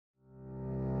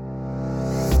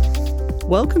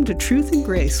Welcome to Truth and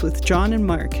Grace with John and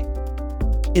Mark.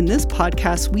 In this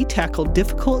podcast, we tackle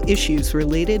difficult issues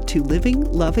related to living,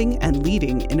 loving, and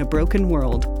leading in a broken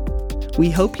world.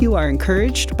 We hope you are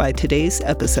encouraged by today's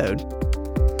episode.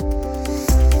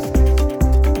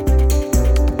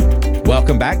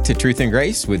 Welcome back to Truth and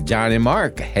Grace with John and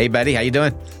Mark. Hey, buddy, how you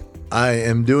doing? I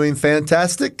am doing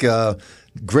fantastic.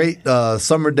 Great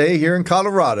summer day here in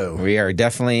Colorado. We are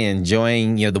definitely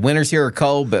enjoying, the winters here are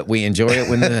cold, but we enjoy it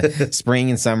when the spring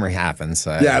and summer happens.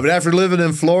 So. Yeah, but after living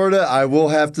in Florida, I will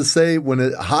have to say when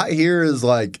it hot here is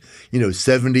like,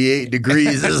 78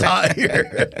 degrees is hot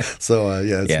here. So,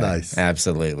 it's nice.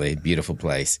 Absolutely. Beautiful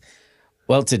place.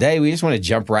 Well, today we just want to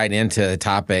jump right into the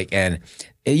topic. And,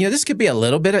 this could be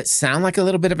sound like a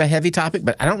little bit of a heavy topic,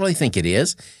 but I don't really think it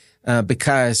is.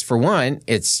 Because for one,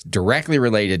 it's directly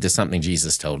related to something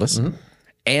Jesus told us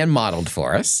and modeled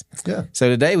for us. Yeah. So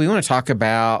today we want to talk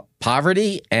about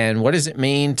poverty and what does it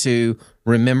mean to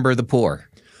remember the poor?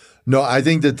 No, I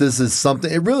think that this is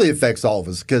something, it really affects all of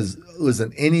us because,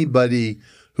 listen, anybody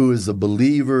who is a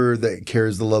believer that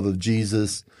carries the love of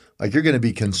Jesus, like you're going to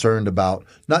be concerned about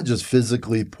not just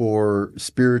physically poor,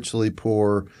 spiritually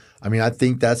poor. I mean, I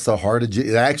think that's the heart of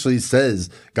Jesus. It actually says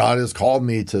God has called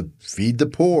me to feed the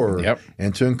poor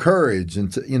and to encourage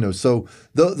and to, so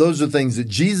those are things that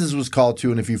Jesus was called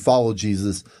to. And if you follow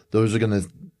Jesus, those are going to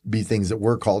be things that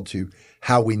we're called to.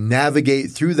 How we navigate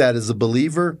through that as a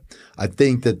believer, I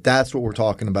think that that's what we're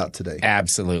talking about today.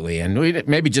 Absolutely. And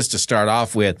maybe just to start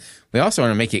off with, we also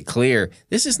want to make it clear,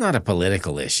 this is not a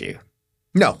political issue.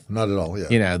 No, not at all.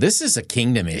 Yeah. This is a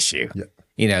kingdom issue. Yeah.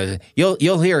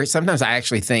 You'll hear, sometimes I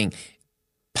actually think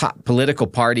political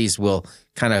parties will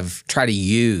kind of try to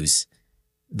use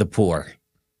the poor,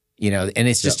 and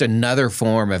it's just another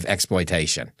form of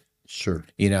exploitation. Sure.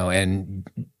 And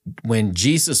when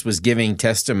Jesus was giving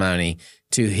testimony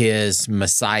to his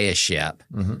messiahship,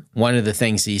 one of the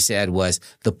things he said was,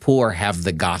 the poor have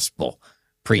the gospel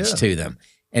preached to them.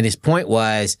 And his point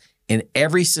was, in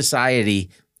every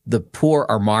society, the poor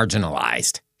are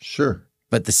marginalized. Sure.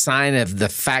 But the sign of the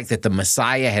fact that the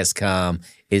Messiah has come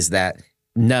is that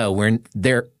no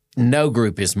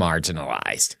group is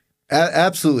marginalized.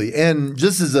 Absolutely. And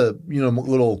just as a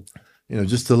little,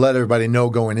 just to let everybody know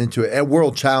going into it, at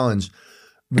World Challenge,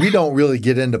 we don't really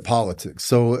get into politics.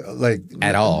 So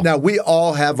at all. Now we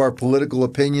all have our political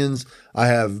opinions. I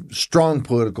have strong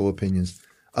political opinions.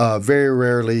 Very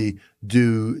rarely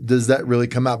does that really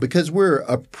come out because we're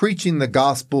a preaching the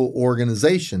gospel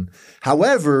organization.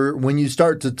 However, when you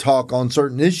start to talk on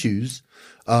certain issues,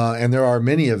 and there are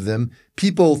many of them,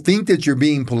 people think that you're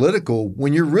being political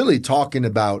when you're really talking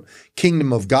about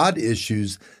kingdom of God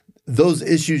issues. Those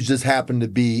issues just happen to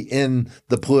be in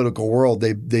the political world.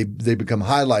 They become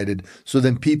highlighted. So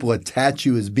then people attach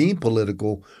you as being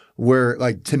political. Where,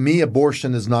 to me,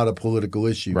 abortion is not a political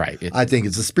issue. Right. I think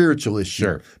it's a spiritual issue.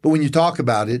 Sure. But when you talk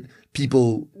about it,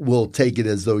 people will take it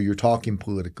as though you're talking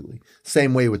politically.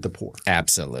 Same way with the poor.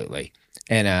 Absolutely.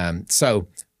 And so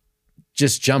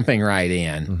just jumping right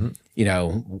in,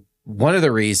 one of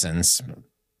the reasons,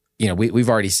 we've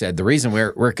already said the reason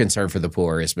we're concerned for the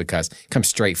poor is because it comes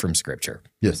straight from Scripture.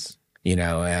 Yes.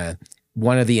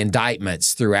 One of the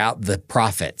indictments throughout the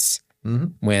prophets,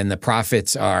 when the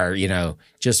prophets are,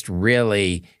 just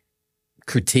really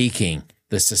critiquing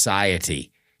the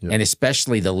society and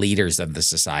especially the leaders of the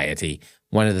society,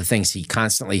 one of the things he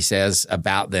constantly says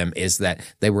about them is that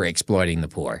they were exploiting the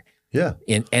poor. Yeah.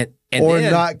 And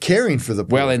not caring for the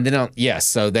poor. Well, and then,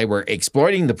 so they were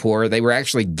exploiting the poor. They were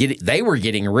actually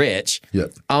getting rich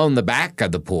on the back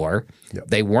of the poor. Yep.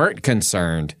 They They weren't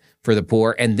concerned for the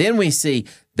poor. And then we see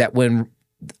that when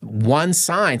one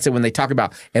sign, so when they talk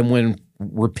about, and when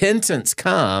repentance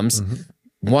comes,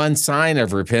 one sign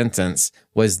of repentance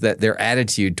was that their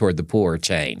attitude toward the poor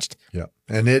changed. Yeah.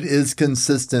 And it is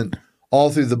consistent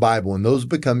all through the Bible. And those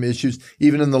become issues,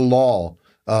 even in the law.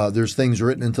 There's things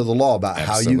written into the law about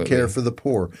how you care for the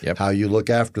poor, how you look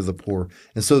after the poor.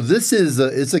 And so this is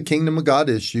it's a kingdom of God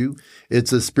issue.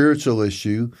 It's a spiritual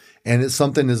issue. And it's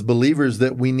something as believers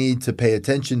that we need to pay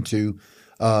attention to.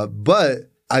 But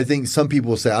I think some people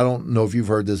will say, I don't know if you've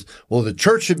heard this, well, the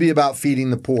church should be about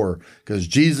feeding the poor because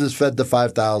Jesus fed the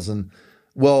 5,000.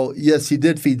 Well, yes, he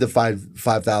did feed the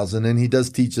 5,000, and he does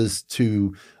teach us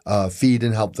to feed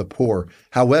and help the poor.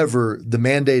 However, the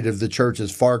mandate of the church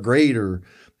is far greater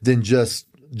than just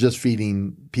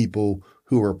feeding people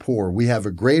who are poor. We have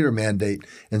a greater mandate.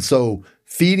 And so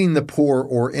feeding the poor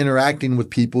or interacting with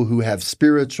people who have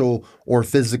spiritual or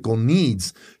physical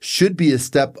needs should be a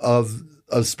step of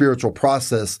a spiritual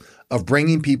process of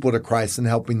bringing people to Christ and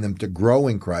helping them to grow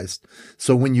in Christ.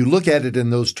 So when you look at it in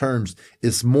those terms,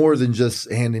 it's more than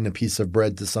just handing a piece of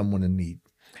bread to someone in need.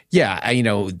 Yeah,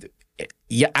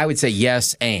 I would say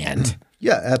yes and.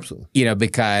 Yeah, absolutely.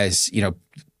 Because,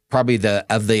 probably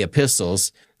of the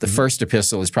epistles, the first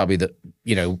epistle is probably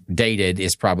dated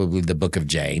is probably the book of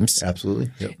James.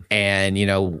 Absolutely. Yep.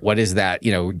 And, what is that?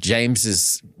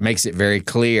 James makes it very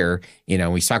clear,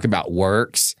 we talk about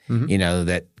works,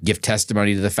 that give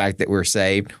testimony to the fact that we're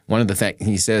saved. One of the things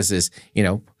he says is,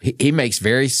 he makes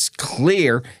very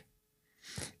clear,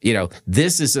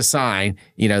 this is a sign,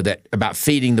 that about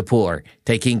feeding the poor,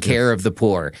 taking care of the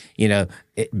poor.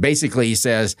 Basically he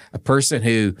says a person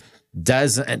who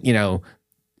doesn't,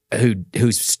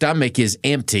 whose stomach is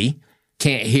empty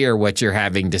can't hear what you're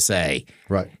having to say.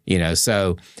 Right.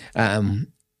 So, and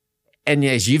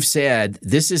as you've said,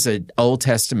 this is an Old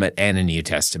Testament and a New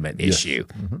Testament issue.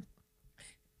 Yes. Mm-hmm.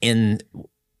 In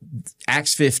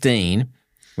Acts 15,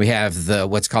 we have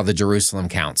what's called the Jerusalem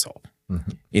Council.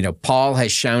 Mm-hmm. Paul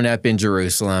has shown up in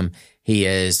Jerusalem. He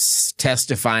is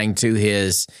testifying to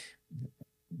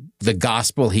the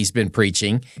gospel he's been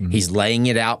preaching. Mm-hmm. He's laying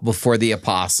it out before the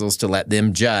apostles to let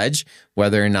them judge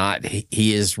whether or not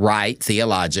he is right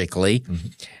theologically.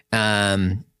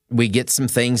 Mm-hmm. We get some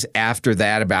things after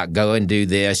that about go and do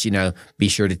this, be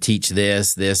sure to teach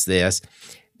this.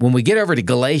 When we get over to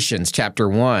Galatians chapter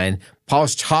 1,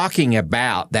 Paul's talking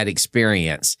about that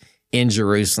experience in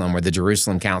Jerusalem where the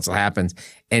Jerusalem Council happens.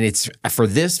 And it's for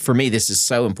me, this is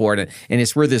so important. And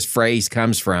it's where this phrase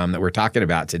comes from that we're talking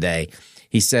about today.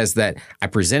 He says that I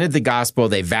presented the gospel,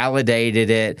 they validated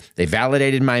it, they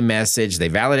validated my message, they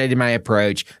validated my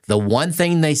approach. The one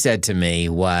thing they said to me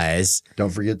was, don't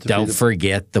forget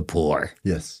the poor.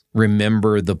 Yes.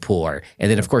 Remember the poor. And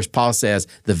then, of course, Paul says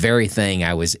the very thing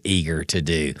I was eager to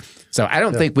do. So I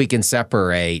don't think we can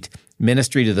separate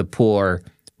ministry to the poor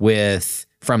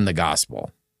from the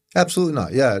gospel. Absolutely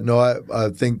not. Yeah. No, I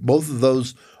think both of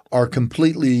those are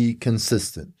completely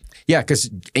consistent. Yeah,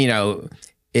 because,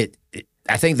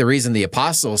 I think the reason the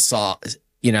apostles saw,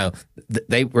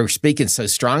 they were speaking so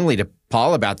strongly to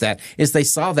Paul about that is they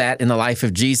saw that in the life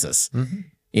of Jesus,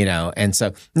 and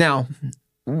so now,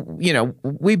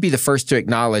 we'd be the first to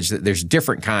acknowledge that there's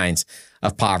different kinds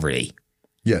of poverty.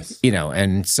 Yes.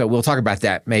 And so we'll talk about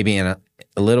that maybe in a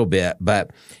little bit,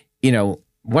 but,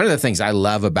 one of the things I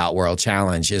love about World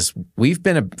Challenge is we've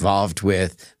been involved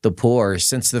with the poor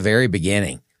since the very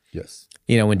beginning. Yes.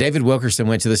 When David Wilkerson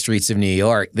went to the streets of New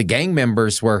York, the gang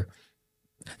members were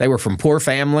from poor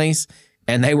families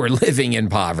and they were living in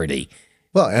poverty.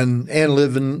 Well, and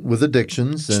living with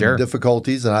addictions and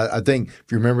difficulties. And I think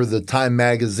if you remember the Time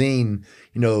magazine,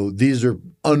 these are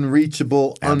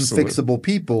unreachable, unfixable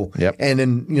people. Yep. And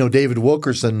then, David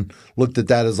Wilkerson looked at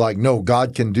that as like, no,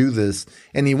 God can do this.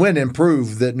 And he went and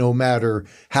proved that no matter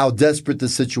how desperate the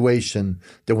situation,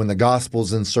 that when the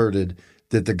gospel's inserted,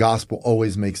 that the gospel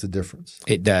always makes a difference.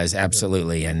 It does,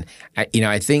 absolutely. And,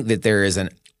 I think that there is a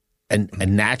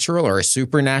natural or a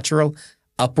supernatural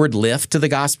upward lift to the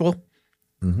gospel.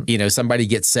 Mm-hmm. Somebody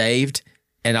gets saved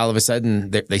and all of a sudden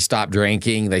they stop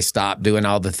drinking, they stop doing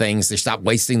all the things, they stop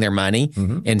wasting their money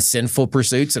in sinful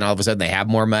pursuits, and all of a sudden they have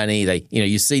more money.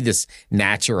 You see this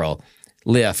natural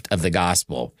lift of the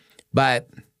gospel. But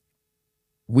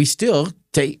we still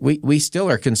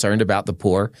are concerned about the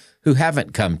poor who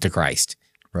haven't come to Christ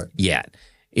yet.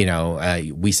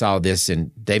 We saw this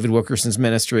in David Wilkerson's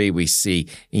ministry. We see,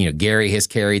 Gary has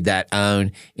carried that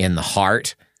on in the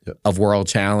heart of World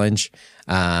Challenge.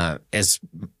 As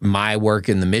my work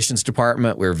in the missions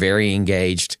department, we're very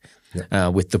engaged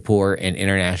with the poor in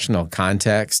international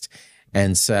context.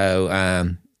 And so,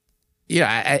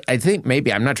 I think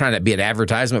maybe I'm not trying to be an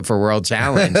advertisement for World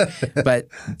Challenge, but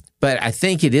I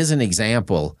think it is an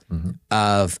example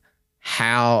of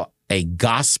how a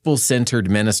gospel-centered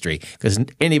ministry, because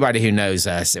anybody who knows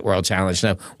us at World Challenge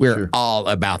knows we're all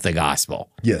about the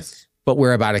gospel. Yes. But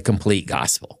we're about a complete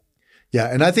gospel. Yeah,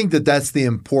 and I think that that's the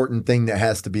important thing that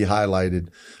has to be highlighted.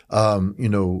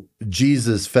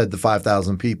 Jesus fed the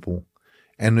 5,000 people,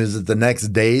 and is it the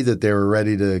next day that they were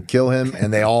ready to kill him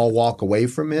and they all walk away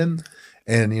from him?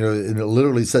 And, and it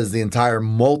literally says the entire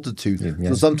multitude. Yeah.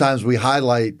 So sometimes we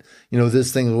highlight,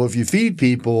 this thing, well, if you feed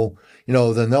people,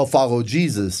 then they'll follow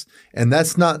Jesus. And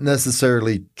that's not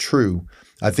necessarily true.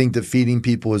 I think that feeding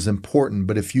people is important,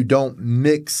 but if you don't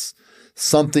mix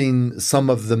some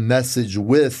of the message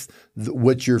with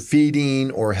what you're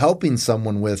feeding or helping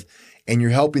someone with, and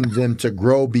you're helping them to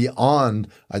grow beyond,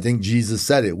 I think Jesus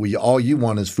said it, all you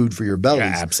want is food for your bellies.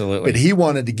 Yeah, absolutely. But he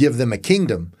wanted to give them a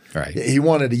kingdom. Right. He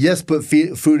wanted to, yes, put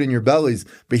food in your bellies,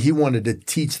 but he wanted to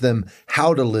teach them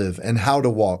how to live and how to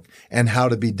walk and how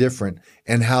to be different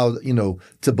and how,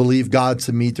 to believe God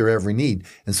to meet their every need.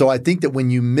 And so I think that when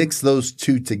you mix those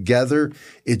two together,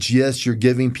 it's, yes, you're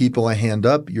giving people a hand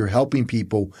up, you're helping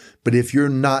people, but if you're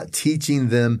not teaching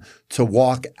them to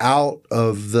walk out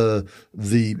of the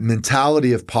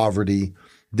mentality of poverty,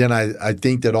 then I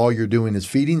think that all you're doing is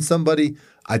feeding somebody.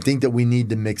 I think that we need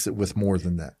to mix it with more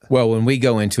than that. Well, when we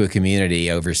go into a community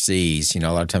overseas, a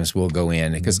lot of times we'll go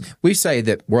in because we say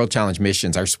that World Challenge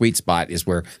Missions, our sweet spot is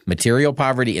where material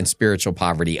poverty and spiritual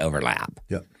poverty overlap.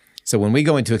 Yeah. So when we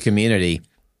go into a community,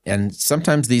 and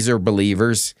sometimes these are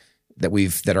believers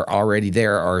that are already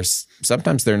there, or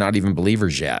sometimes they're not even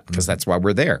believers yet because that's why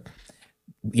we're there.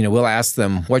 We'll ask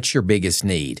them, what's your biggest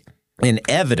need?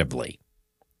 Inevitably,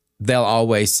 they'll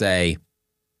always say,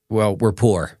 well, we're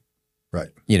poor. Right.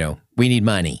 We need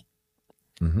money.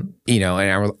 And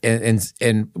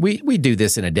we do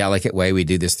this in a delicate way. We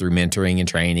do this through mentoring and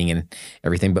training and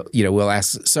everything. But, we'll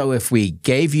ask, so if we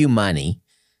gave you money,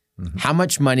 how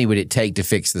much money would it take to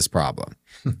fix this problem?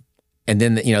 And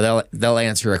then, they'll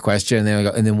answer a question and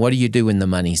they'll go, and then what do you do when the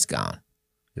money's gone?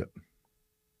 Yep.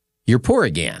 You're poor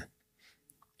again.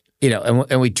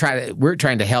 And we're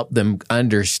trying to help them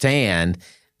understand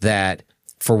that,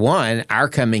 for one, our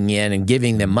coming in and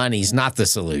giving them money is not the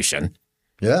solution.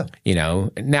 Yeah.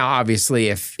 Now, obviously,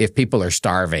 if people are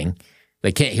starving,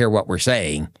 they can't hear what we're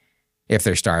saying if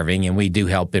they're starving, and we do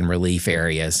help in relief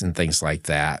areas and things like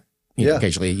that.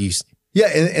 Occasionally. Yeah,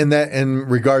 and that in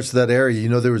regards to that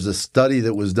area, there was a study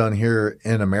that was done here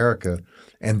in America,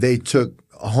 and they took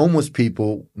homeless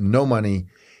people, no money,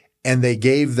 and they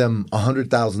gave them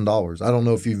 $100,000. I don't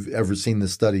know if you've ever seen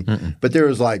this study, but there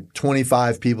was like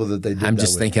 25 people that they did. I'm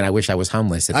just thinking, I wish I was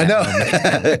homeless at that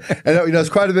moment. I know. It's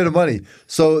quite a bit of money.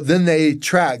 So then they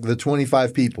tracked the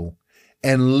 25 people,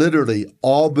 and literally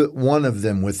all but one of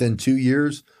them within 2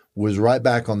 years was right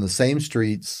back on the same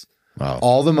streets. Wow.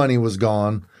 All the money was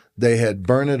gone. They had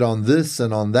burned it on this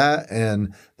and on that,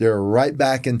 and they're right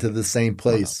back into the same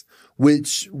place. Wow.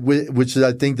 Which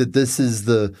I think that this is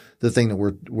the thing that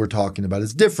we're talking about.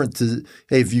 It's different to,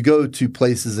 hey, if you go to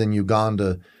places in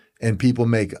Uganda and people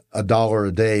make $1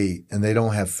 a day and they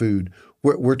don't have food,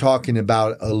 we're talking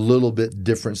about a little bit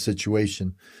different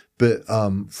situation. But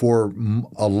for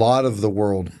a lot of the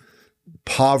world,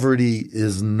 poverty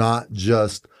is not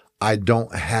just I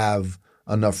don't have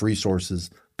enough resources.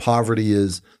 Poverty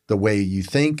is the way you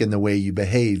think and the way you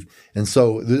behave. And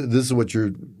so this is what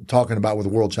you're talking about with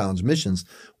World Challenge Missions.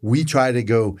 We try to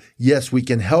go, yes, we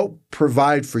can help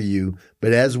provide for you,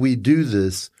 but as we do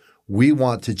this, we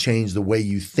want to change the way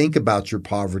you think about your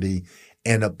poverty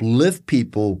and uplift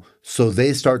people so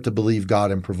they start to believe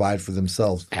God and provide for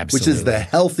themselves. Absolutely. Which is the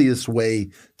healthiest way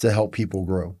to help people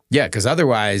grow. Yeah, because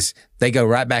otherwise they go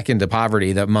right back into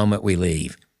poverty the moment we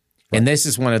leave. Right. And this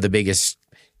is one of the biggest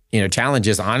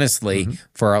challenges, honestly,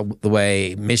 for the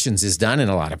way missions is done in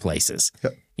a lot of places.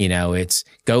 Yep. It's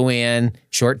go in,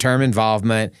 short-term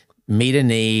involvement, meet a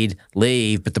need,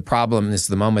 leave. But the problem is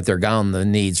the moment they're gone, the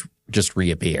needs just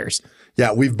reappears.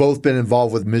 Yeah, we've both been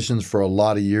involved with missions for a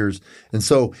lot of years. And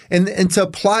so, and to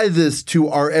apply this to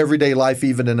our everyday life,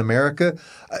 even in America,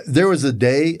 there was a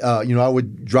day, I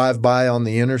would drive by on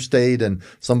the interstate and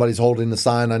somebody's holding the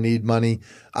sign, I need money.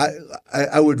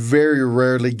 I would very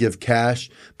rarely give cash,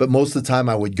 but most of the time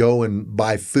I would go and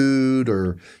buy food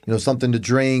or, something to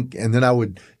drink. And then I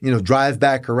would, drive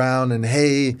back around and,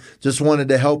 hey, just wanted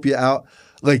to help you out.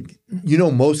 Like,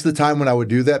 most of the time when I would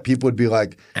do that, people would be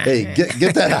like, hey,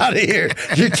 get that out of here.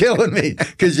 You're killing me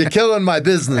because you're killing my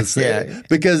business. Yeah.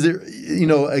 Because,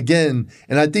 again,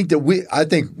 and I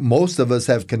think most of us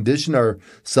have conditioned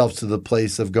ourselves to the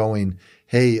place of going,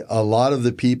 hey, a lot of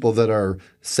the people that are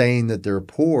saying that they're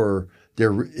poor,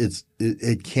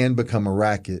 it can become a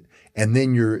racket. And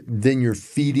then you're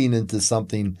feeding into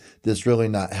something that's really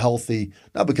not healthy,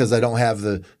 not because I don't have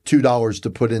the $2 to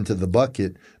put into the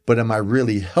bucket, but am I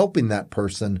really helping that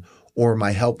person or am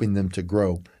I helping them to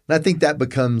grow? And I think that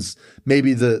becomes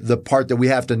maybe the part that we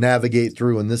have to navigate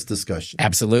through in this discussion.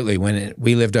 Absolutely. When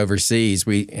we lived overseas,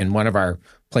 in one of our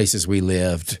places we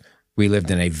lived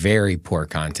in a very poor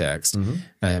context,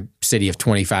 a city of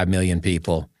 25 million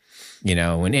people.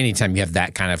 And anytime you have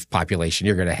that kind of population,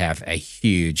 you're going to have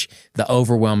the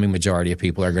overwhelming majority of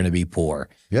people are going to be poor.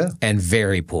 Yeah. And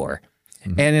very poor.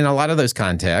 Mm-hmm. And in a lot of those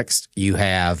contexts, you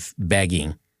have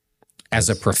begging as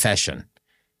a profession.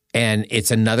 And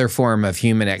it's another form of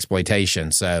human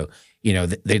exploitation. So,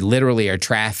 they literally are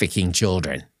trafficking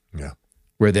children. Yeah.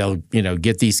 Where they'll,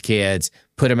 get these kids,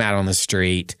 put them out on the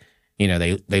street,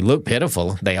 they look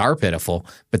pitiful. They are pitiful,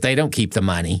 but they don't keep the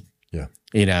money. Yeah.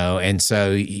 And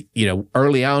so,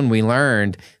 early on we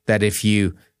learned that if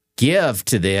you give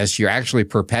to this, you're actually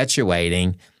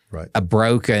perpetuating a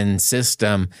broken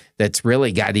system that's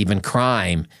really got even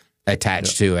crime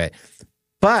attached to it.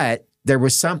 But there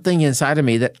was something inside of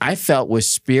me that I felt was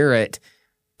Spirit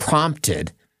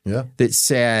prompted that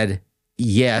said,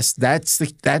 yes,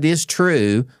 that is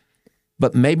true,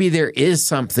 but maybe there is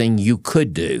something you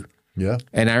could do. Yeah.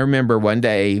 And I remember one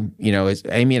day, as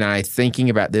Amy and I thinking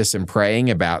about this and praying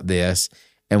about this,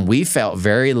 and we felt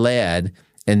very led,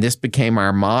 and this became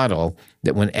our model,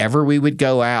 that whenever we would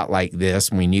go out like this,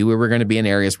 and we knew we were going to be in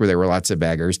areas where there were lots of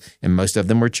beggars, and most of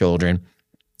them were children,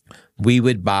 we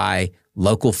would buy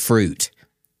local fruit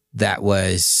that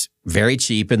was very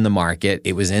cheap in the market.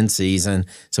 It was in season,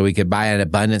 so we could buy an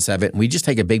abundance of it, and we'd just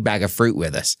take a big bag of fruit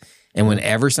with us. And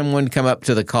whenever someone would come up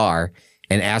to the car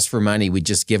and ask for money, we'd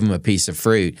just give them a piece of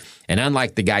fruit. And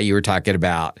unlike the guy you were talking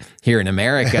about here in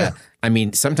America, I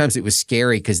mean, sometimes it was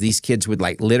scary because these kids would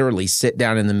literally sit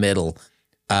down in the middle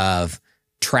of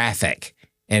traffic.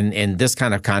 And in this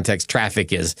kind of context,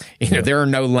 traffic is, there are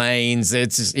no lanes.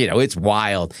 It's, it's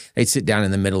wild. They'd sit down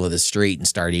in the middle of the street and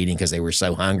start eating because they were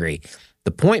so hungry.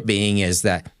 The point being is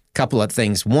that a couple of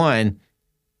things. One,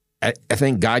 I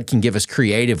think God can give us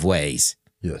creative ways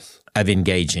of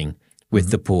engaging with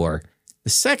the poor. The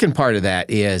second part of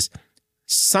that is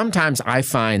sometimes I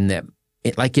find that,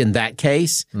 like in that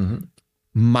case,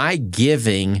 my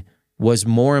giving was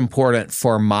more important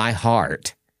for my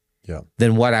heart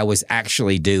than what I was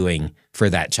actually doing for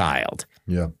that child.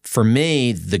 Yeah. For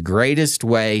me, the greatest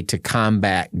way to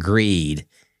combat greed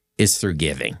is through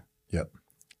giving. Yep.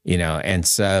 And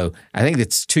so I think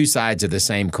it's two sides of the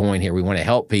same coin here. We want to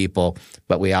help people,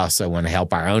 but we also want to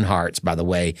help our own hearts by the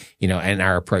way, and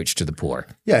our approach to the poor.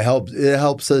 Yeah, it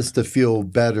helps us to feel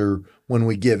better when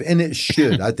we give. And it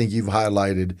should. I think you've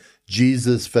highlighted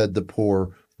Jesus fed the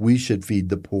poor. We should feed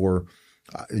the poor.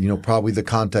 Probably the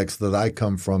context that I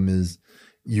come from is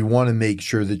you want to make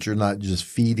sure that you're not just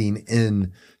feeding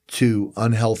into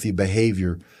unhealthy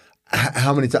behavior.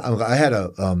 How many times I had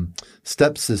a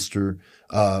stepsister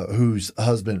whose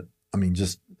husband,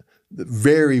 just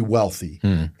very wealthy,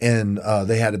 and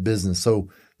they had a business. So,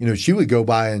 she would go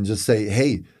by and just say,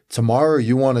 hey, tomorrow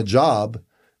you want a job,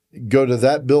 go to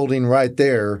that building right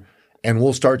there, and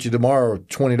we'll start you tomorrow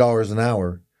 $20 an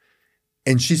hour.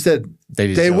 And she said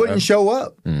they wouldn't show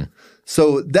up.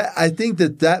 So that I think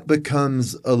that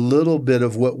becomes a little bit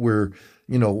of what we're,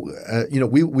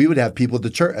 we would have people at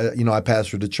the church. I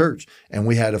pastored a church, and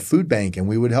we had a food bank, and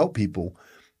we would help people.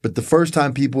 But the first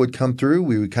time people would come through,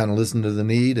 we would kind of listen to the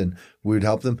need, and we would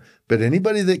help them. But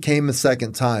anybody that came a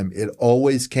second time, it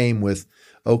always came with,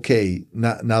 okay,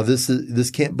 now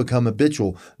this can't become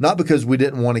habitual. Not because we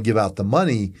didn't want to give out the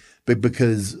money, but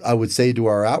because I would say to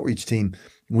our outreach team,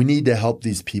 we need to help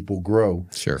these people grow.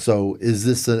 Sure. So is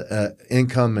this an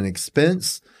income and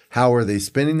expense? How are they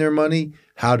spending their money?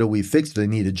 How do we fix it? Do they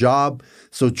need a job?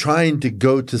 So trying to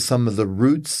go to some of the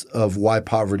roots of why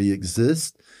poverty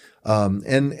exists.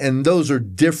 And those are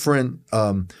different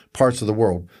parts of the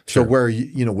world. Sure. So where,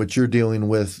 what you're dealing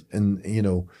with in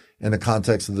the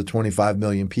context of the 25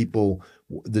 million people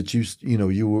that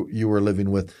you were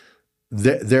living with,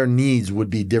 their needs would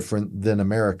be different than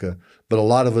America. But a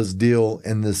lot of us deal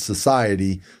in this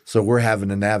society, so we're having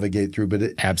to navigate through.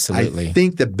 But absolutely, I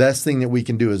think the best thing that we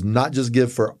can do is not just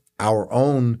give for our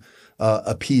own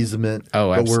appeasement,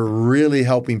 but we're really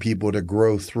helping people to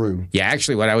grow through. Yeah,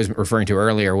 actually, what I was referring to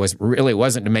earlier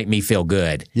wasn't to make me feel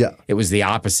good. Yeah, it was the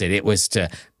opposite. It was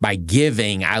by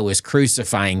giving, I was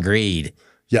crucifying greed.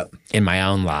 Yep. In my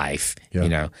own life.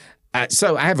 Yep.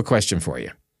 So I have a question for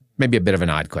you. Maybe a bit of an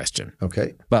odd question.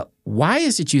 Okay. But why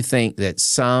is it you think that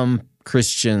some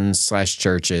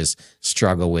Christians/churches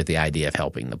struggle with the idea of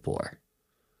helping the poor?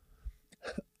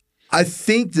 I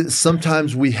think that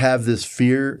sometimes we have this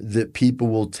fear that people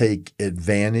will take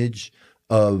advantage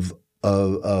of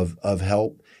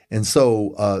help. And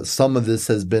so some of this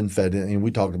has been fed, and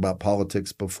we talked about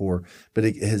politics before, but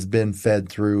it has been fed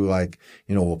through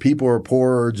people are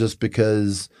poor just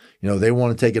because, they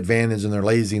want to take advantage and they're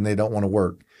lazy and they don't want to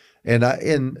work. And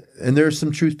there's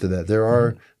some truth to that. There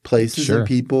are places and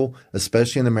people,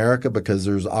 especially in America, because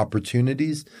there's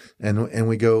opportunities, and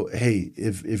we go, hey,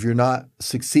 if you're not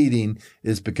succeeding,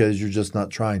 it's because you're just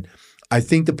not trying. I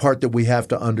think the part that we have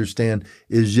to understand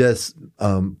is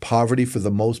poverty for the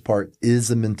most part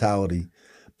is a mentality,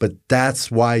 but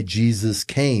that's why Jesus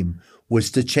came,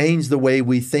 was to change the way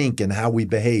we think and how we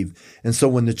behave. And so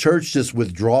when the church just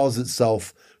withdraws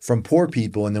itself from poor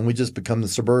people, and then we just become the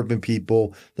suburban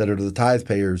people that are the tithe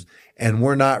payers, and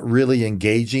we're not really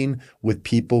engaging with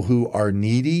people who are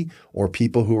needy or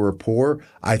people who are poor,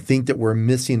 I think that we're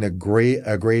missing a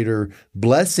greater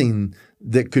blessing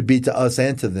that could be to us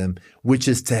and to them, which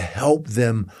is to help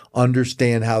them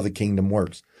understand how the kingdom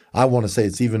works. I want to say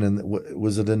it's even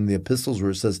was it in the epistles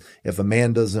where it says, if a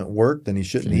man doesn't work, then he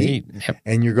shouldn't eat. Yep.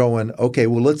 And you're going, okay,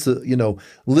 well, let's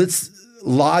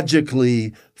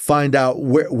logically find out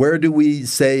where do we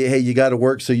say, hey, you got to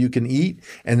work so you can eat?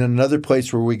 And then another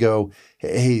place where we go,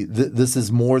 hey, this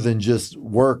is more than just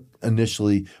work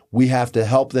initially. We have to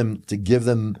help them to give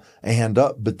them a hand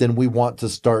up, but then we want to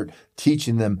start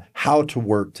teaching them how to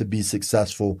work to be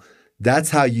successful.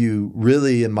 That's how you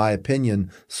really, in my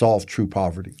opinion, solve true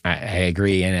poverty. I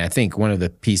agree. And I think one of the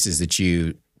pieces that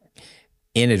you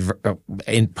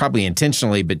probably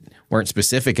intentionally, but weren't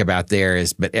specific about there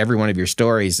is, but every one of your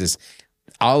stories is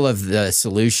all of the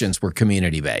solutions were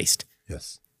community-based.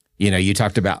 Yes. You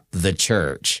talked about the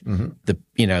church, the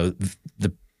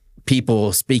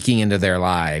people speaking into their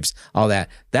lives, all that.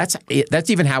 That's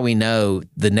even how we know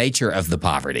the nature of the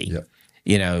poverty.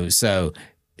 Yep. So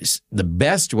the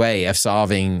best way of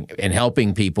solving and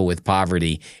helping people with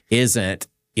poverty isn't,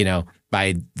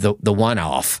 by the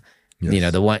one-off.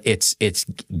 Yes. It's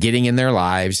getting in their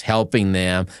lives, helping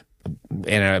them.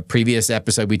 In a previous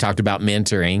episode, we talked about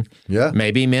mentoring. Yeah.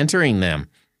 Maybe mentoring them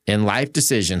in life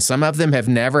decisions. Some of them have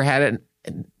never had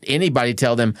anybody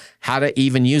tell them how to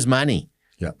even use money.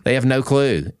 Yeah. They have no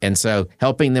clue. And so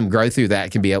helping them grow through that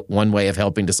can be one way of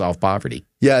helping to solve poverty.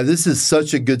 Yeah, this is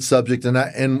such a good subject.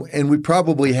 And we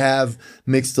probably have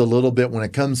mixed a little bit when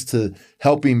it comes to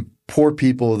helping poor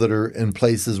people that are in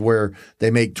places where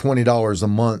they make $20 a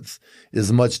month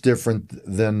is much different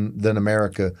than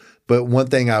America. But one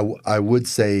thing I would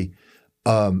say,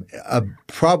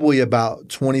 probably about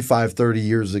 25, 30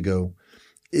 years ago,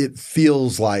 it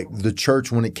feels like the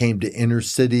church, when it came to inner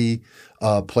city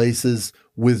places,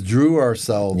 withdrew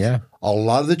ourselves. Yeah. A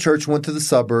lot of the church went to the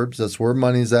suburbs. That's where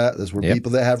money's at. That's where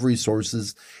people that have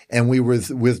resources. And we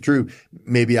withdrew,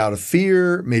 maybe out of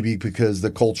fear, maybe because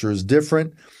the culture is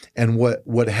different. And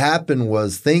what happened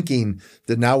was thinking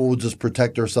that now we'll just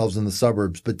protect ourselves in the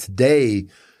suburbs. But today,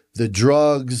 the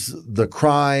drugs, the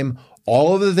crime,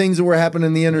 all of the things that were happening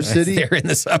in the inner city, they're in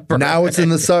the suburbs. Now it's in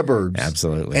the suburbs.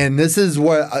 Absolutely. And this is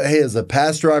what, hey, as a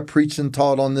pastor, I preached and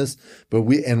taught on this, but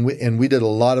we did a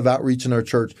lot of outreach in our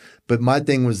church. But my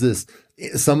thing was this: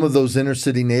 some of those inner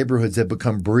city neighborhoods have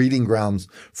become breeding grounds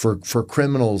for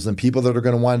criminals and people that are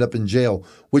going to wind up in jail.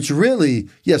 Which really,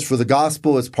 yes, for the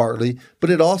gospel, it's partly, but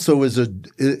it also is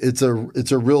it's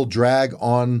a real drag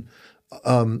on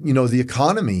the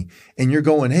economy. And you're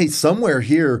going, hey, somewhere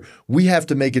here we have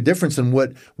to make a difference. And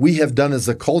what we have done as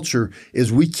a culture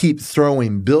is we keep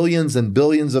throwing billions and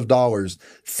billions of dollars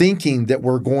thinking that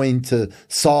we're going to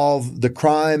solve the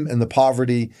crime and the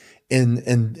poverty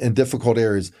in difficult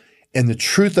areas. And the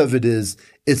truth of it is,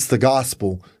 it's the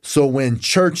gospel. So when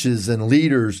churches and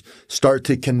leaders start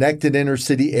to connect in inner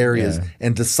city areas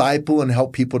and disciple and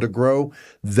help people to grow,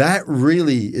 that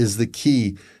really is the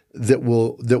key that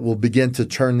will begin to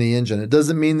turn the engine. It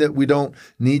doesn't mean that we don't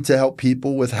need to help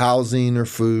people with housing or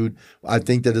food. I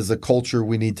think that as a culture,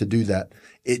 we need to do that.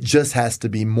 It just has to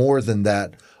be more than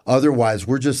that. Otherwise,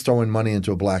 we're just throwing money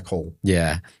into a black hole.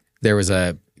 Yeah. There was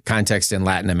a context in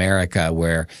Latin America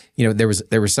where, there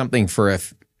was something for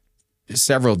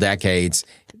several decades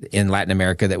in Latin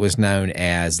America that was known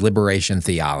as liberation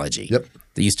theology. Yep.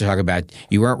 They used to talk about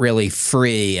you weren't really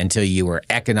free until you were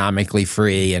economically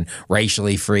free and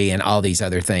racially free and all these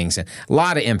other things. And a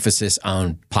lot of emphasis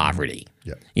on poverty,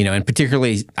 and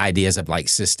particularly ideas of like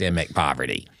systemic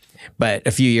poverty. But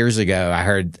a few years ago, I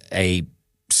heard a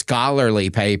scholarly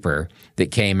paper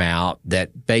that came out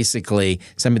that basically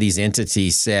some of these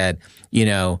entities said,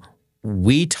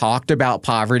 we talked about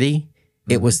poverty.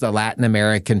 It was the Latin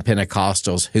American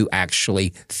Pentecostals who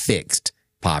actually fixed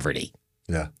poverty.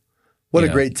 Yeah. What a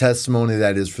great testimony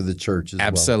that is for the church as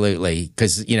Absolutely.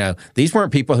 Because, these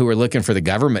weren't people who were looking for the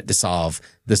government to solve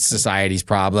the society's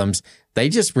problems. They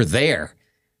just were there.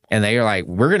 And they were like,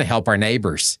 we're going to help our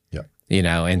neighbors. Yeah.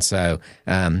 And so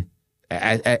I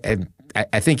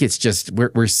think it's just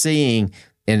we're seeing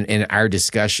in our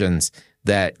discussions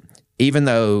that even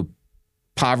though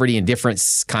poverty in different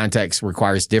contexts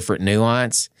requires different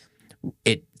nuance,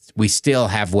 we still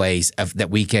have ways that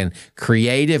we can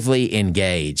creatively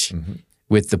engage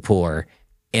with the poor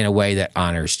in a way that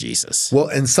honors Jesus. Well,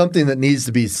 and something that needs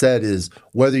to be said is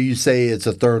whether you say it's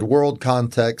a third world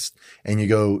context and you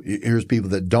go, here's people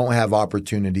that don't have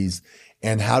opportunities,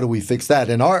 And how do we fix that?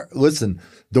 And listen,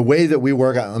 the way that we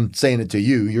work, I'm saying it to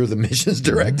you, you're the missions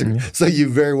director, so you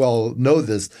very well know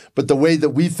this, but the way that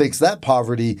we fix that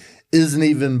poverty isn't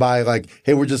even by like,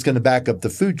 hey, we're just going to back up the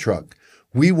food truck.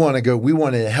 We want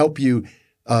to help you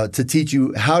to teach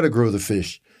you how to grow the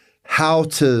fish, how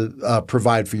to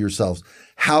provide for yourselves,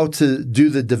 how to do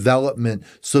the development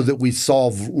so that we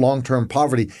solve long-term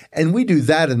poverty. And we do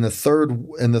that in the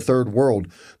third world.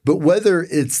 But whether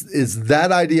it's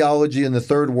that ideology in the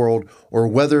third world or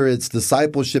whether it's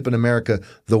discipleship in America,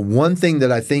 the one thing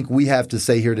that I think we have to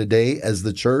say here today as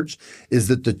the church is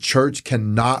that the church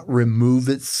cannot remove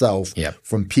itself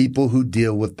from people who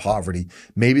deal with poverty.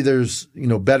 Maybe there's,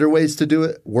 better ways to do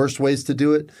it, worse ways to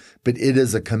do it, but it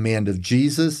is a command of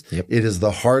Jesus. It is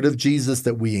the heart of Jesus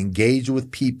that we engage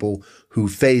with people who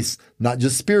face not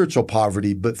just spiritual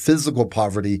poverty, but physical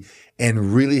poverty,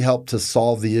 and really help to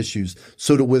solve the issues.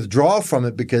 So to withdraw from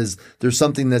it because there's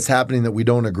something that's happening that we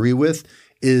don't agree with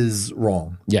is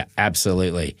wrong. Yeah,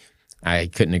 absolutely. I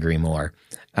couldn't agree more.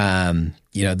 I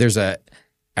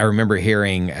remember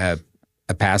hearing a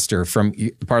pastor from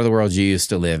part of the world you used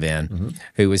to live in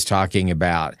who was talking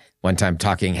about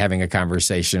having a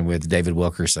conversation with David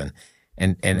Wilkerson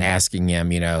and asking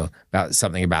him, about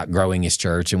something about growing his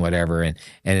church and whatever.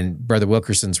 And Brother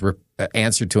Wilkerson's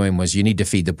answer to him was, you need to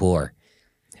feed the poor.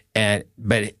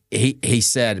 But he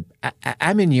said,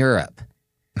 I'm in Europe.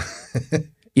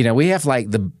 We have like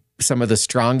some of the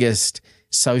strongest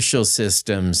social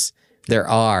systems there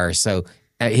are. So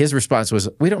his response was,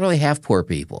 we don't really have poor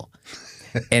people.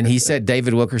 And he said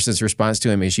David Wilkerson's response to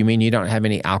him is, you mean you don't have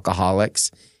any alcoholics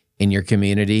in your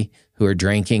community who are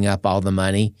drinking up all the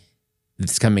money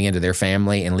that's coming into their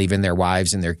family and leaving their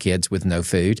wives and their kids with no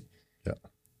food? Yeah.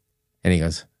 And he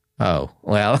goes, oh,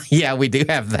 well, yeah, we do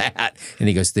have that. And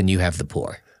he goes, then you have the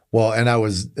poor. Well, and I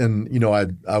was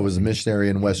a missionary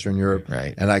in Western Europe,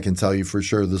 right? And I can tell you for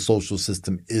sure the social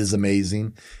system is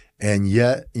amazing. And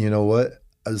yet, you know what?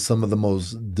 Some of the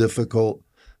most difficult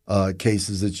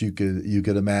cases that you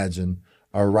could imagine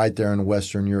are right there in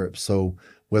Western Europe. So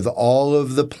with all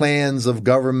of the plans of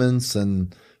governments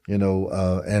and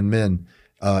men,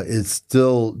 it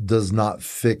still does not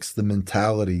fix the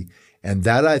mentality. And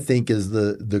that, I think, is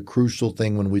the crucial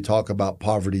thing when we talk about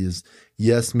poverty is,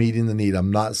 yes, meeting the need.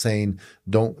 I'm not saying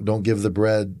don't give the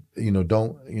bread,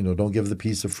 don't give the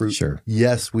piece of fruit. Sure.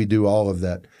 Yes, we do all of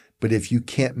that. But if you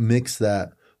can't mix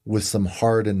that with some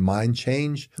heart and mind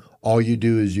change, all you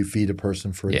do is you feed a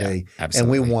person for a day.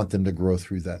 Absolutely. And we want them to grow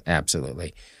through that.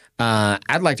 Absolutely.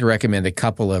 I'd like to recommend a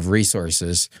couple of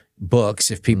resources,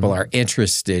 books, if people are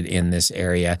interested in this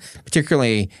area.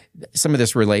 Particularly, some of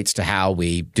this relates to how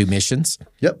we do missions.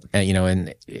 Yep.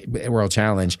 In World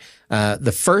Challenge.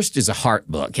 The first is a heart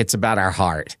book. It's about our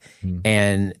heart,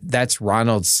 and that's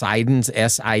Ronald Sider's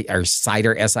Sider,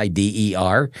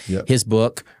 Sider. Yep. His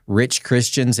book, Rich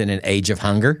Christians in an Age of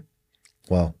Hunger.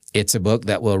 Wow. It's a book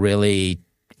that will really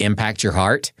impact your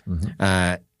heart.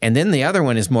 And then the other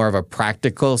one is more of a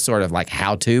practical sort of like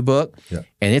how-to book. Yeah.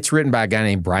 And it's written by a guy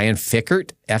named Brian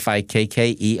Fikkert,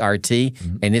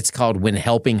 Fikkert, and it's called When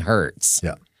Helping Hurts.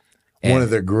 Yeah. One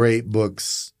of the great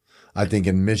books, I think,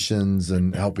 in missions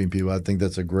and helping people. I think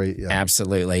that's a great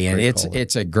Absolutely. And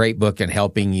it's a great book in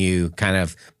helping you kind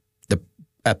of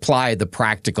apply the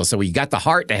practical. So you got the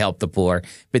heart to help the poor,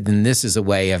 but then this is a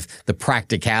way of the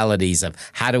practicalities of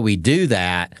how do we do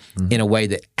that in a way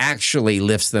that actually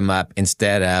lifts them up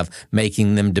instead of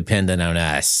making them dependent on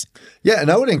us. Yeah, and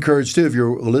I would encourage, too, if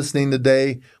you're listening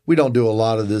today, we don't do a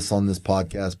lot of this on this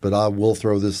podcast, but I will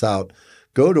throw this out.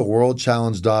 Go to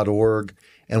worldchallenge.org,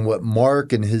 and what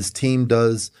Mark and his team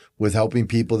does with helping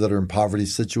people that are in poverty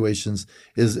situations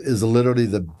is literally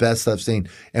the best I've seen.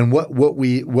 And what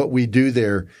we do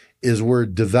there is we're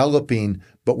developing,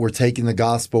 but we're taking the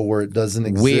gospel where it doesn't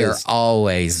exist. We are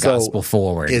always gospel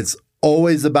forward. It's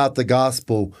always about the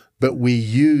gospel, but we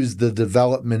use the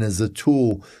development as a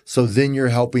tool. So then you're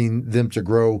helping them to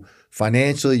grow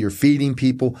financially, you're feeding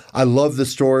people. I love the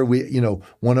story.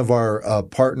 One of our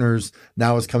partners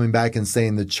now is coming back and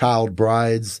saying the child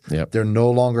brides, they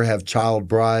no longer have child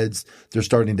brides. They're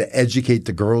starting to educate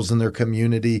the girls in their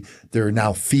community. They're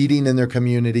now feeding in their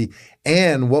community.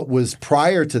 And what was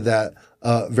prior to that,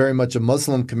 very much a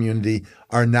Muslim community,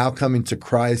 are now coming to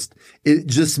Christ. It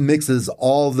just mixes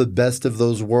all the best of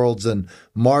those worlds. And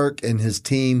Mark and his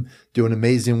team do an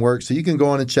amazing work. So you can go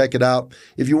on and check it out.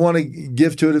 If you want to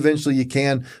give to it eventually, you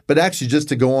can. But actually, just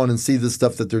to go on and see the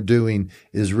stuff that they're doing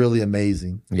is really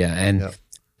amazing. Yeah,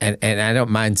 and I don't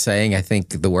mind saying I think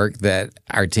the work that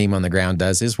our team on the ground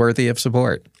does is worthy of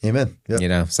support. Amen.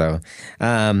 Yep. So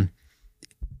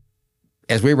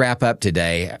as we wrap up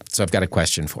today, so I've got a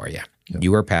question for you. Yep.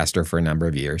 You were a pastor for a number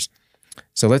of years.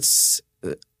 So let's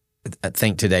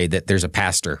think today that there's a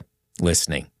pastor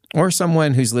listening or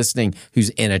someone who's listening who's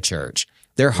in a church.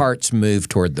 Their hearts move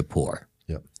toward the poor.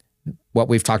 Yep. What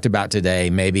we've talked about today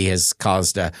maybe has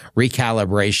caused a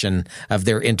recalibration of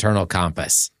their internal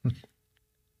compass.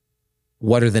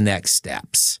 What are the next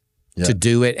steps to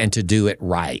do it and to do it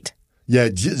right? Yeah,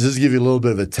 just to give you a little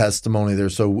bit of a testimony there.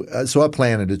 So I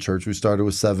planted a church. We started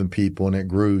with 7 people, and it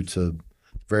grew to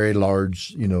very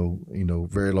large,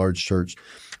 very large church.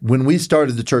 When we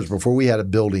started the church, before we had a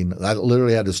building, I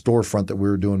literally had a storefront that we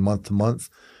were doing month to month.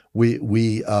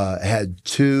 We had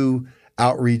 2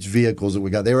 outreach vehicles that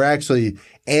we got. They were actually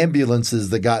ambulances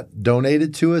that got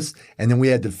donated to us, and then we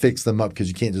had to fix them up because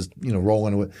you can't just roll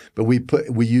into it. But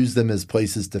we used them as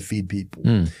places to feed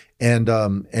people,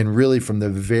 and really from the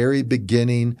very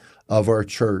beginning of our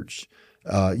church,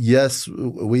 yes,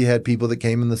 we had people that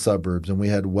came in the suburbs, and we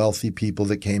had wealthy people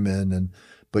that came in,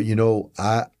 but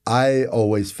I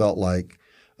always felt like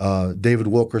David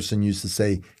Wilkerson used to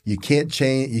say, you can't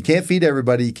feed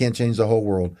everybody, you can't change the whole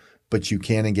world, but you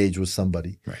can engage with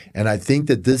somebody. Right. And I think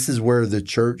that this is where the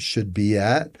church should be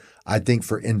at. I think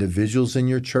for individuals in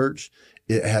your church,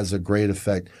 it has a great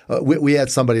effect. We had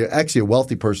somebody, actually a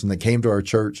wealthy person, that came to our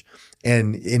church,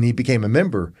 and he became a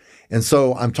member. And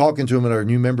so I'm talking to him at our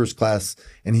new members class,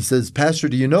 and he says, Pastor,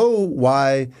 do you know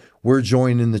why we're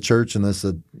joining the church? And I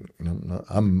said,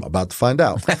 I'm about to find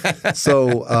out.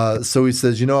 So he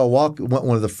says,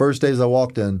 one of the first days I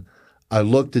walked in, I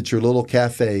looked at your little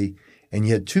cafe, and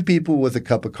you had 2 people with a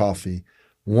cup of coffee.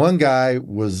 One guy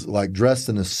was like dressed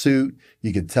in a suit.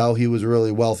 You could tell he was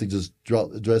really wealthy, just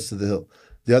dressed to the hilt.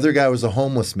 The other guy was a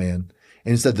homeless man.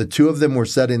 And he said the 2 of them were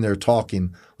sitting there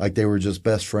talking like they were just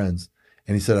best friends.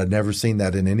 And he said, I'd never seen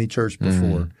that in any church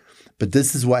before. But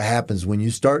this is what happens when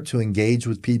you start to engage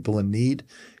with people in need.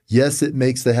 Yes, it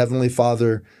makes the Heavenly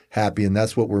Father happy, and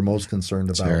that's what we're most concerned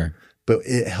about. Sure. But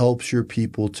it helps your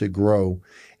people to grow.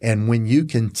 And when you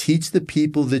can teach the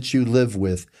people that you live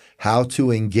with how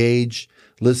to engage,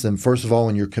 listen, first of all,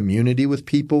 in your community with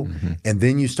people, and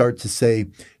then you start to say,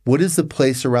 what is the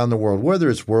place around the world, whether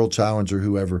it's World Challenge or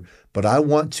whoever, but I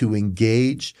want to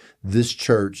engage this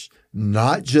church,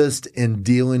 not just in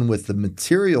dealing with the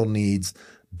material needs,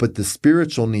 but the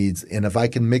spiritual needs. And if I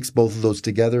can mix both of those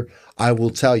together, I will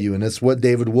tell you, and it's what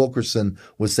David Wilkerson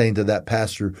was saying to that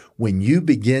pastor, when you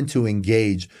begin to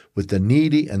engage with the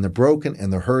needy and the broken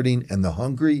and the hurting and the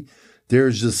hungry,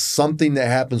 there's just something that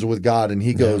happens with God. And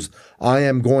he goes, I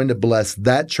am going to bless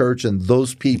that church and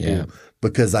those people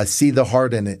because I see the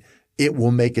heart in it. It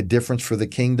will make a difference for the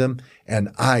kingdom. And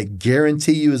I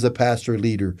guarantee you, as a pastor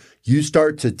leader, you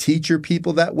start to teach your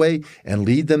people that way and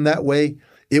lead them that way,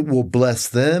 it will bless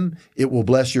them, it will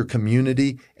bless your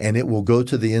community, and it will go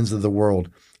to the ends of the world,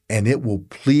 and it will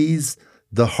please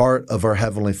the heart of our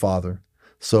Heavenly Father.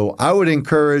 So I would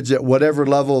encourage, at whatever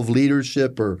level of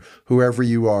leadership or whoever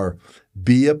you are,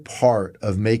 be a part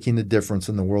of making a difference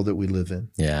in the world that we live in.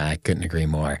 Yeah, I couldn't agree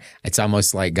more. It's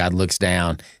almost like God looks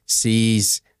down,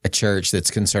 sees a church that's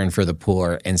concerned for the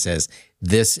poor, and says,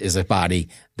 this is a body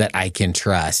that I can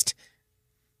trust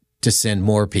to send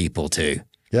more people to.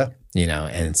 Yeah.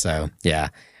 And so,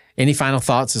 Any final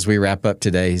thoughts as we wrap up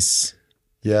today's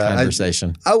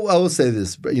conversation? I will say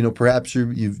this, but perhaps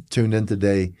you've tuned in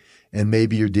today and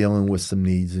maybe you're dealing with some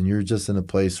needs and you're just in a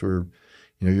place where,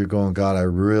 you're going, God, I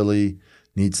really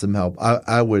need some help.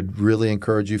 I would really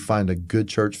encourage you, find a good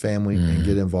church family and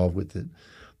get involved with it.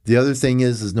 The other thing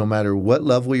is no matter what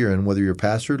level you're in, whether you're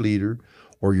pastor, leader,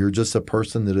 or you're just a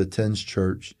person that attends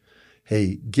church,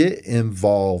 hey, get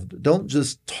involved. Don't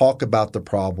just talk about the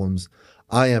problems.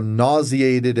 I am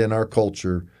nauseated in our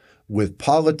culture with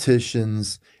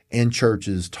politicians and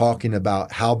churches talking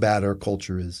about how bad our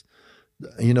culture is.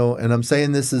 And I'm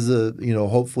saying this as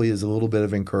hopefully as a little bit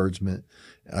of encouragement.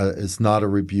 It's not a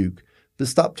rebuke. But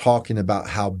stop talking about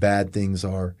how bad things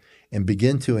are and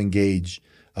begin to engage.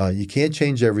 You can't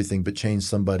change everything, but change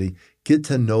somebody. Get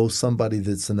to know somebody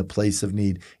that's in a place of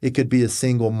need. It could be a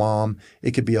single mom.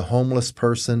 It could be a homeless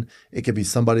person. It could be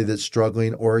somebody that's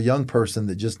struggling or a young person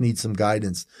that just needs some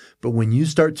guidance. But when you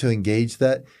start to engage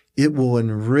that, it will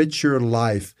enrich your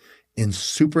life in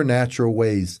supernatural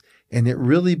ways. And it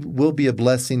really will be a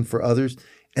blessing for others.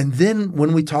 And then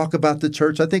when we talk about the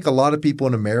church, I think a lot of people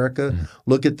in America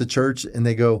look at the church and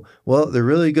they go, well, they're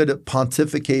really good at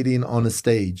pontificating on a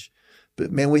stage.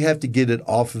 But man, we have to get it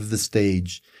off of the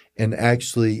stage and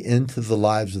actually into the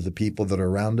lives of the people that are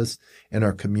around us in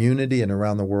our community and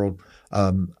around the world.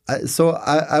 So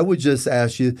I would just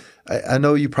ask you, I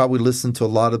know you probably listen to a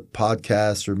lot of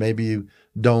podcasts, or maybe you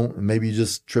don't, maybe you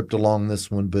just tripped along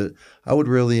this one, but I would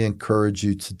really encourage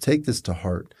you to take this to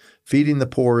heart. Feeding the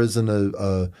poor isn't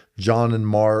a John and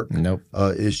Mark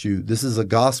issue. This is a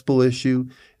gospel issue.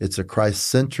 It's a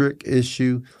Christ-centric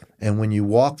issue. And when you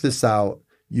walk this out,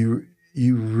 you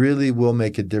really will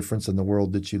make a difference in the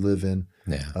world that you live in.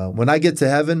 Yeah. When I get to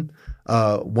heaven,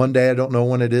 one day, I don't know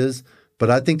when it is, but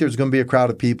I think there's going to be a crowd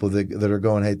of people that are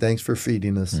going, hey, thanks for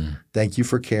feeding us. Thank you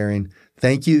for caring.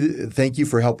 Thank you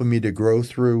for helping me to grow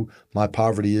through my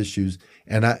poverty issues.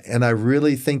 And I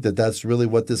really think that that's really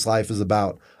what this life is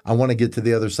about. I want to get to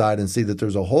the other side and see that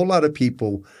there's a whole lot of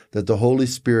people that the Holy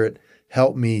Spirit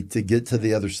helped me to get to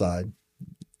the other side.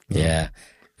 Yeah.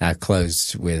 I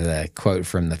closed with a quote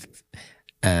from the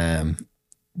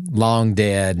long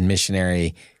dead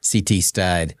missionary C.T.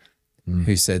 Studd,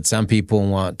 who said, "Some people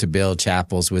want to build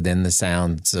chapels within the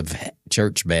sounds of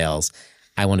church bells.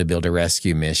 I want to build a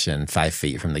rescue mission 5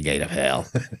 feet from the gate of hell."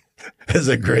 That's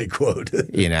a great quote.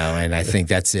 And I think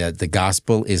that's it. The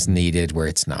gospel is needed where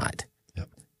it's not. Yep.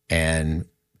 And,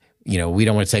 we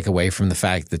don't want to take away from the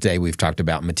fact that today we've talked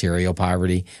about material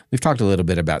poverty. We've talked a little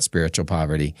bit about spiritual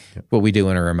poverty, but we do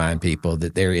want to remind people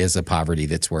that there is a poverty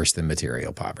that's worse than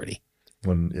material poverty.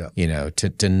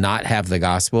 To not have the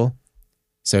gospel,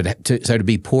 so to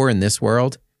be poor in this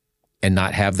world and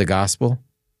not have the gospel,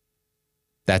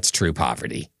 that's true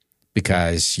poverty,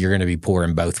 because you're going to be poor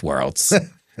in both worlds,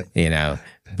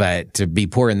 But to be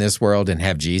poor in this world and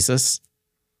have Jesus,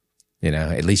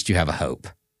 at least you have a hope.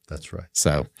 That's right.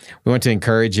 So we want to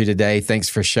encourage you today. Thanks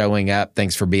for showing up.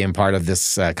 Thanks for being part of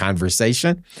this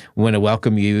conversation. We want to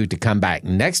welcome you to come back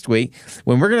next week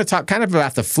when we're going to talk kind of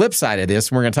about the flip side of this.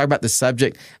 We're going to talk about the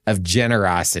subject of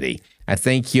generosity. I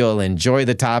think you'll enjoy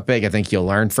the topic. I think you'll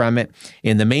learn from it.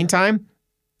 In the meantime,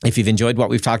 if you've enjoyed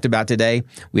what we've talked about today,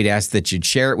 we'd ask that you'd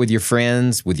share it with your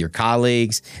friends, with your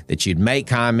colleagues, that you'd make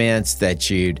comments,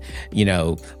 that you'd,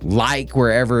 like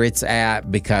wherever it's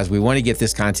at, because we want to get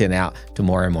this content out to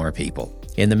more and more people.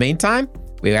 In the meantime,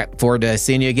 we look forward to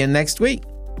seeing you again next week.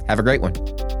 Have a great one.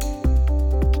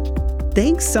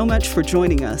 Thanks so much for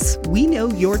joining us. We know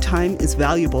your time is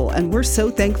valuable, and we're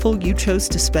so thankful you chose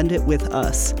to spend it with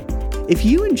us. If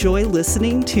you enjoy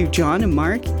listening to John and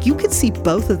Mark, you could see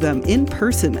both of them in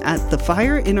person at the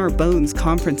Fire in Our Bones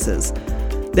conferences.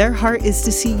 Their heart is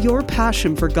to see your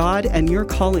passion for God and your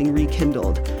calling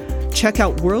rekindled. Check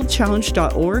out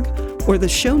worldchallenge.org or the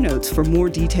show notes for more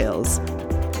details.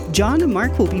 John and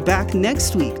Mark will be back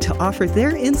next week to offer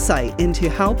their insight into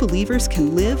how believers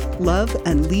can live, love,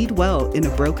 and lead well in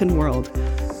a broken world.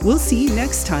 We'll see you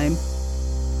next time.